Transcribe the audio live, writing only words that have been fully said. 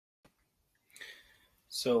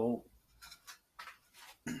So,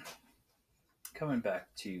 coming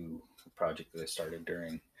back to a project that I started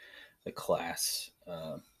during the class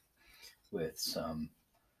with some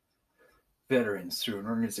veterans through an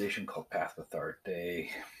organization called Path with Art. They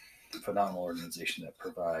phenomenal organization that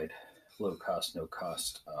provide low cost, no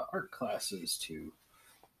cost art classes to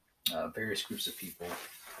various groups of people.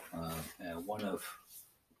 And one of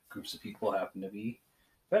groups of people happen to be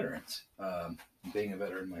veterans. Being a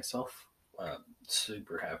veteran myself,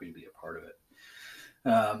 super happy to be a part of it.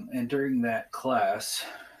 And during that class,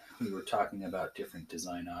 we were talking about different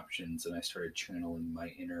design options, and I started channeling my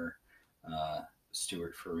inner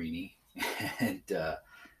Stewart Furini, and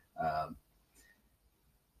um,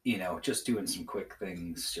 just doing some quick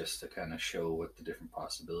things just to kind of show what the different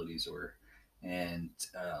possibilities were, and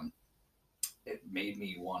it made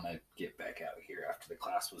me want to get back out here after the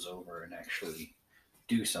class was over and actually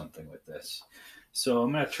do something with this. So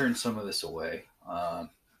I'm going to turn some of this away,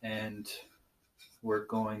 and we're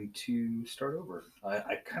going to start over.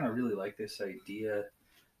 I kind of really like this idea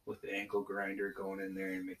with the ankle grinder going in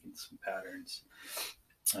there and making some patterns.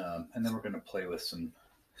 And then we're going to play with some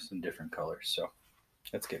different colors. So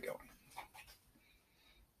let's get going.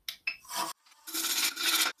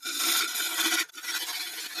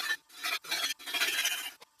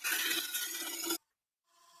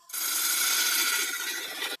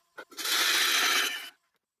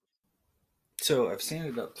 So I've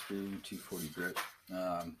sanded up through 240 grit.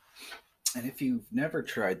 And if you've never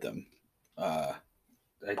tried them, uh,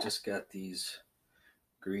 I just got these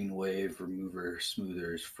green wave remover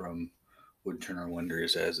smoothers from Woodturner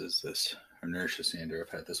Wonders, as is this inertia sander.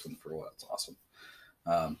 I've had this one for a while. It's awesome.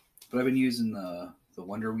 But I've been using the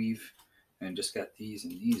Wonder Weave and just got these,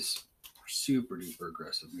 and these are super duper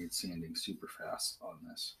aggressive. Made sanding super fast on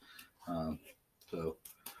this. So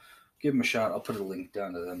give them a shot. I'll put a link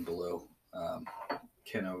down to them below.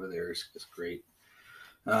 Ken over there is great.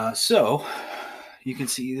 So you can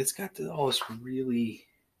see it's got all this really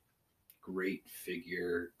great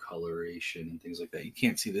figure coloration and things like that. You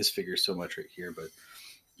can't see this figure so much right here, but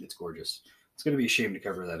it's gorgeous. It's going to be a shame to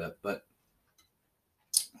cover that up, but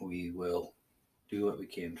we will do what we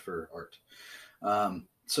can for art.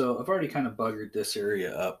 So I've already kind of buggered this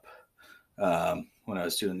area up when I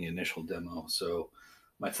was doing the initial demo. So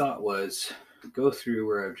my thought was go through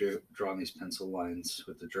where I've drawn these pencil lines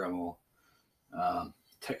with the Dremel,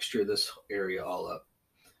 texture this area all up.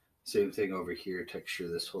 Same thing over here, texture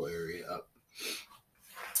this whole area up.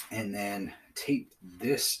 And then tape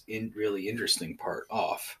this really interesting part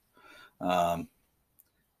off. And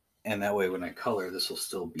that way when I color, this will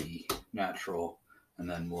still be natural. And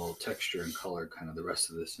then we'll texture and color kind of the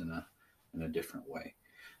rest of this in a different way.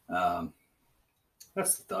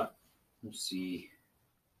 That's the thought. We'll see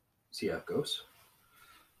how it goes.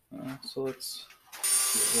 So let's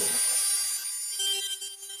get it rolling.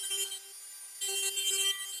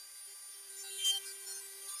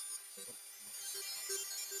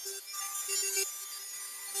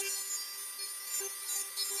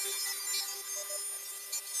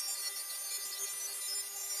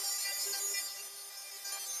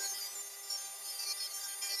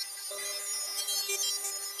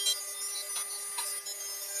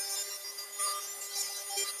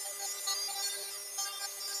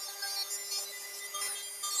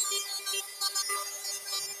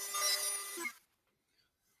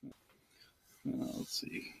 Let's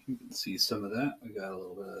see. You can see some of that. We got a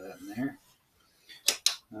little bit of that in there.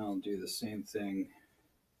 I'll do the same thing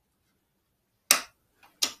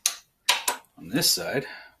on this side.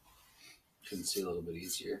 You can see a little bit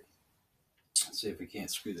easier. Let's see if we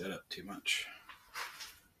can't screw that up too much.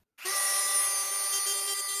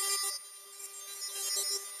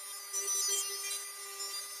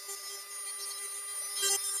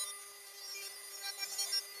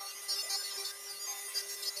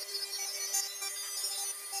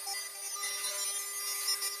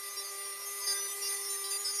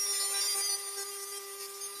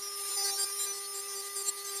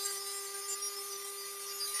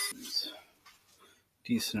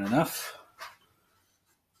 Decent enough.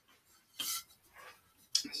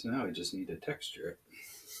 So now we just need to texture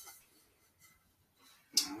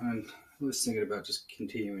it. And I was thinking about just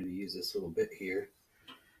continuing to use this little bit here.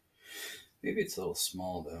 Maybe it's a little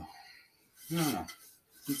small though. I don't know.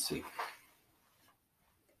 Let's see.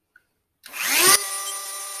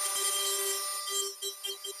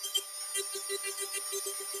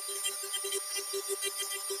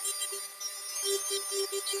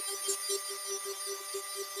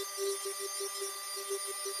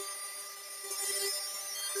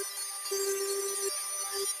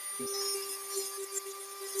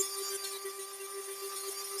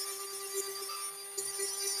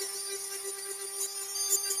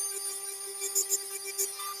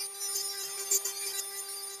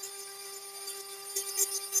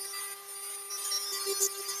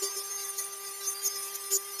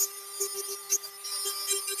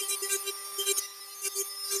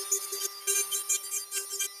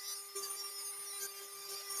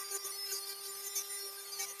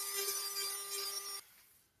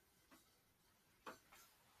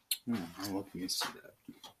 I'm looking to see that.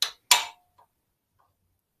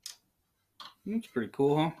 That's pretty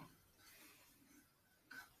cool, huh?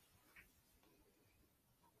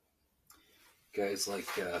 Guys like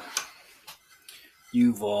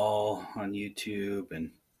Yuval on YouTube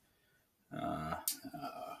and a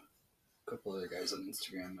couple other guys on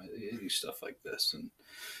Instagram, they do stuff like this, and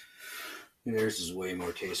theirs is way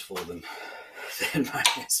more tasteful than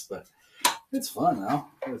mine is, but it's fun though.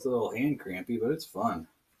 It's a little hand crampy, but it's fun.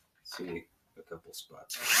 Let's see a couple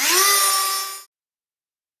spots.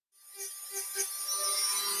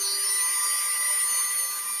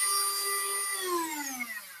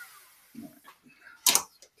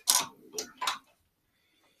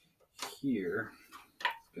 Here,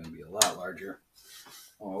 it's going to be a lot larger.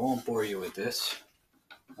 Oh, I won't bore you with this,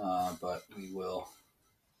 but we will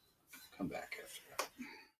come back after that.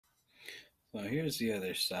 So here's the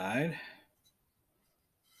other side.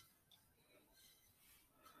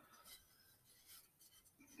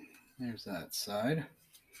 There's that side.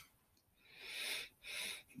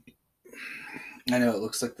 I know it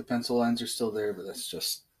looks like the pencil lines are still there, but that's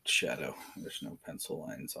just shadow. There's no pencil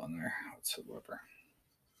lines on there whatsoever.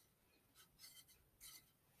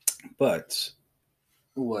 But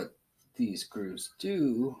what these grooves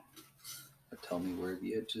do tell me where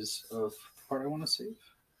the edges of the part I want to save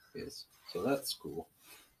is. So that's cool.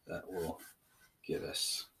 That will get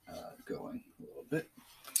us going a little bit.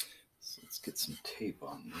 So let's get some tape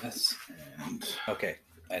on this. And okay,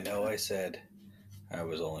 I know I said I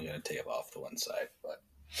was only going to tape off the one side, but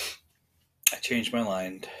I changed my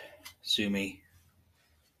mind. Sue me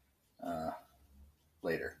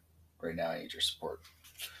later. Right now, I need your support.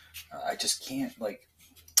 I just can't, like,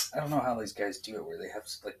 I don't know how these guys do it, where they have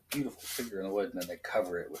like beautiful figure in the wood and then they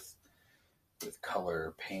cover it with color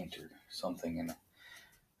or paint or something, and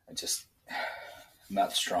I just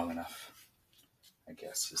not strong enough, I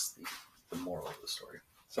guess, is the moral of the story.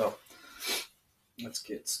 So let's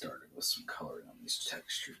get started with some coloring on these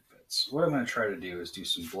textured bits. What I'm going to try to do is do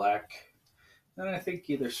some black, and I think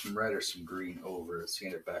either some red or some green over it,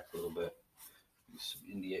 sand it back a little bit. Use some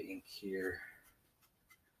India ink here.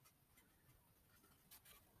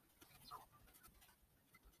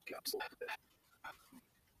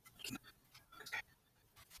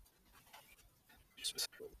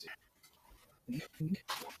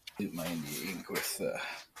 Dilute my India ink with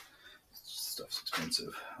stuff's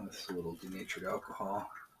expensive, with a little denatured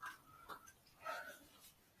alcohol.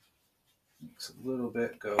 Mix a little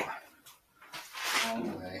bit, go all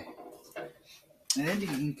the way. And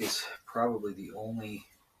India ink is probably the only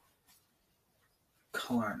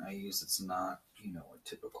colorant I use that's not, a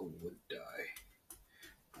typical wood dye.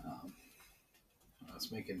 I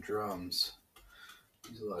was making drums.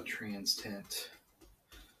 Use a lot of trans tint.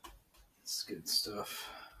 It's good stuff.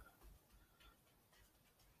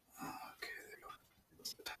 Okay, there you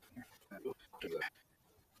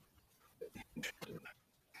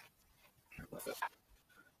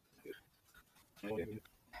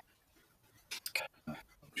go.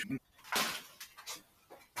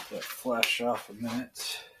 Let flash off a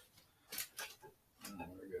minute. And then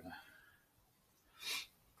we're gonna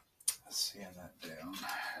sand that down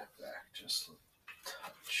back just a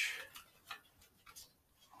touch.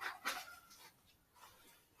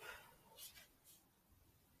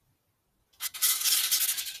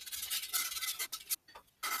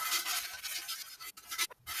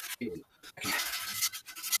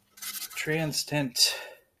 Trans tint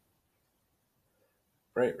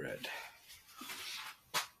bright red.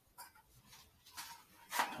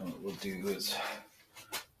 And what we'll do is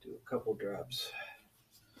do a couple drops,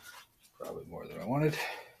 probably more than I wanted,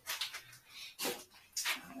 and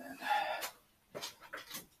then a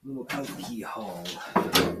little alcohol.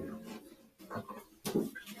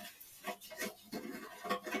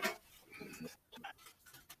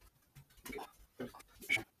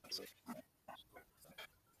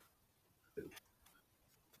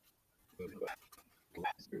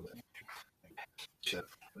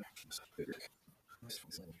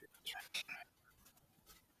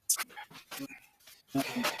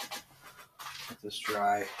 Okay, let this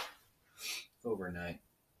dry overnight,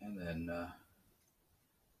 and then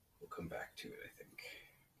we'll come back to it. I think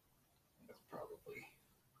that's probably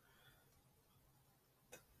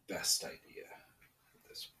the best idea at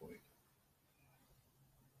this point,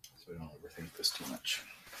 so we don't overthink this too much.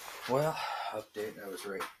 Well, update, I was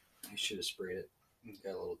right. I should have sprayed it.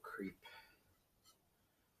 Got a little creep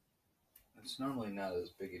it's normally not as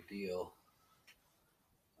big a deal,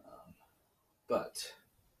 but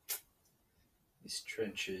these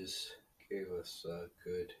trenches gave us a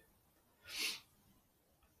good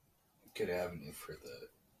avenue for the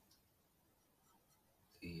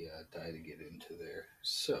dye to get into there.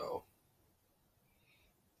 So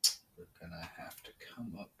we're gonna have to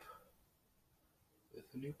come up with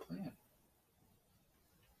a new plan.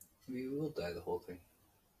 We will dye the whole thing.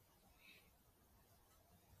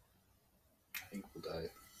 I think we'll dye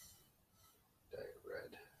it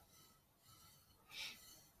red.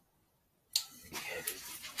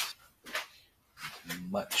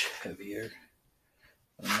 Much heavier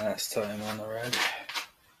than last time on the red.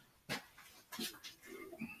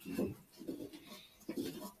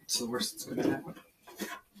 It's the worst that's gonna happen.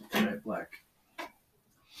 Red, black.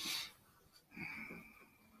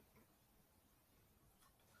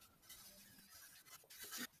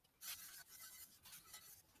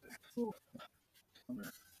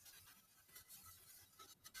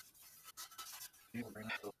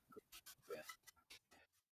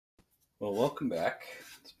 Well, welcome back.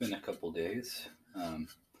 It's been a couple days. I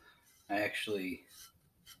actually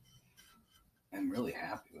am really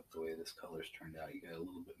happy with the way this color's turned out. You got a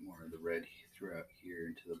little bit more of the red throughout here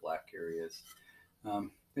into the black areas.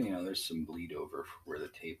 There's some bleed over where the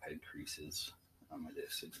tape had creases. I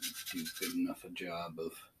just didn't do good enough a job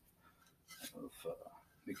of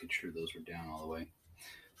making sure those were down all the way.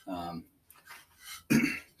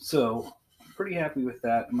 So I'm pretty happy with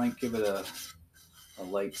that. I might give it a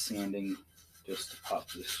light sanding just to pop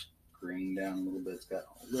this grain down a little bit. It's got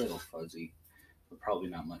a little fuzzy, but probably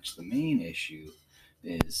not much. The main issue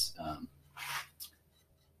is that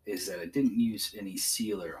I didn't use any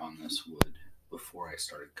sealer on this wood before I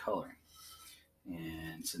started coloring.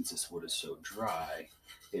 And since this wood is so dry,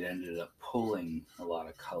 it ended up pulling a lot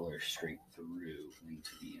of color straight through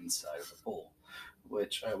into the inside of the bowl,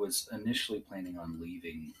 which I was initially planning on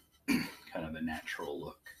leaving kind of a natural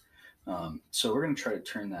look. So we're going to try to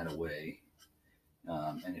turn that away.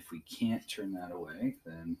 And if we can't turn that away,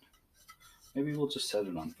 then maybe we'll just set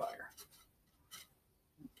it on fire.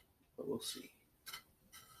 But we'll see.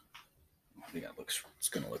 I think it's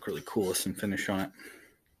going to look really cool with some finish on it.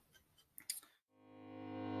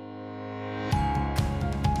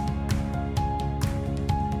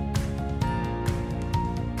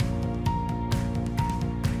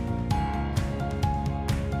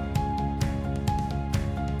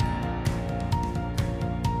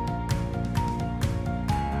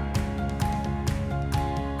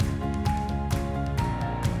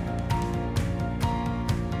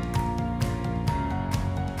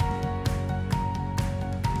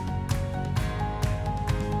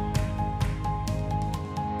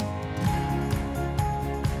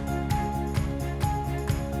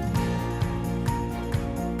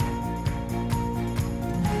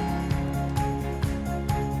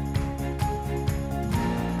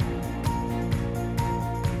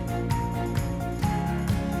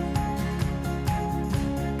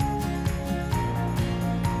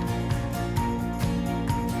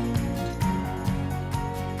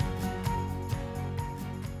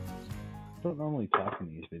 I don't normally talk in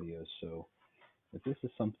these videos, so if this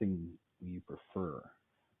is something you prefer,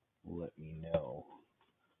 let me know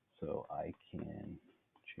so I can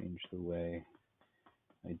change the way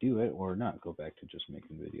I do it, or not go back to just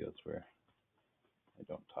making videos where I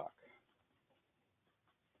don't talk.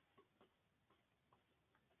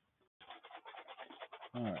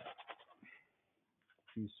 Alright,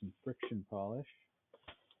 use some friction polish.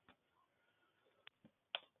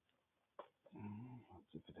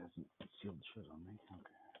 Let's see if it hasn't sealed shut on me. Okay,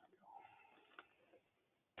 there we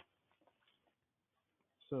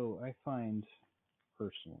go. So I find,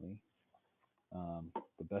 personally,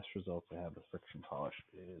 the best results I have with friction polish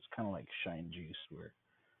is kind of like shine juice, where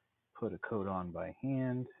put a coat on by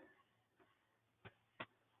hand,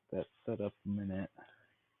 that set up a minute,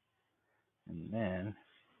 and then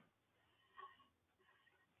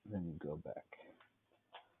you go back.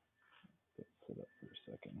 Get set up for a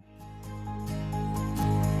second.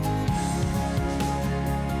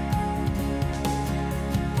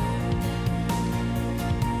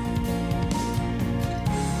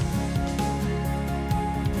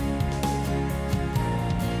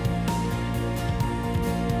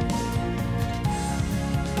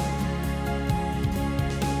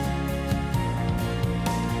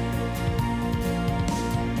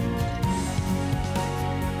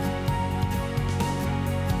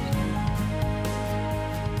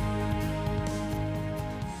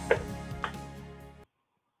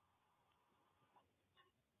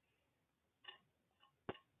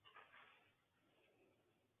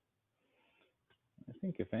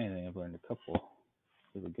 think if anything, I've learned a couple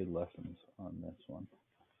really good lessons on this one.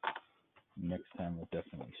 Next time we'll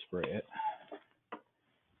definitely spray it.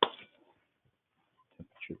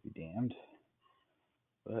 Temperature be damned.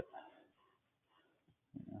 But,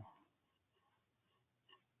 you know.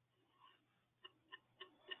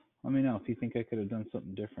 Let me know if you think I could have done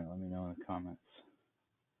something different. Let me know in the comments.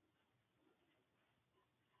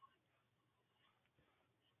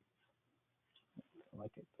 I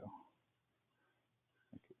like it though.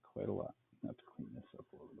 I like it quite a lot. I have to clean this up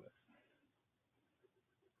a little bit.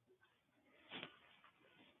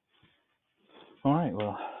 All right,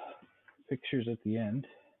 well, pictures at the end.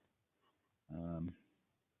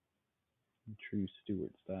 True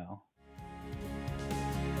Stewart style.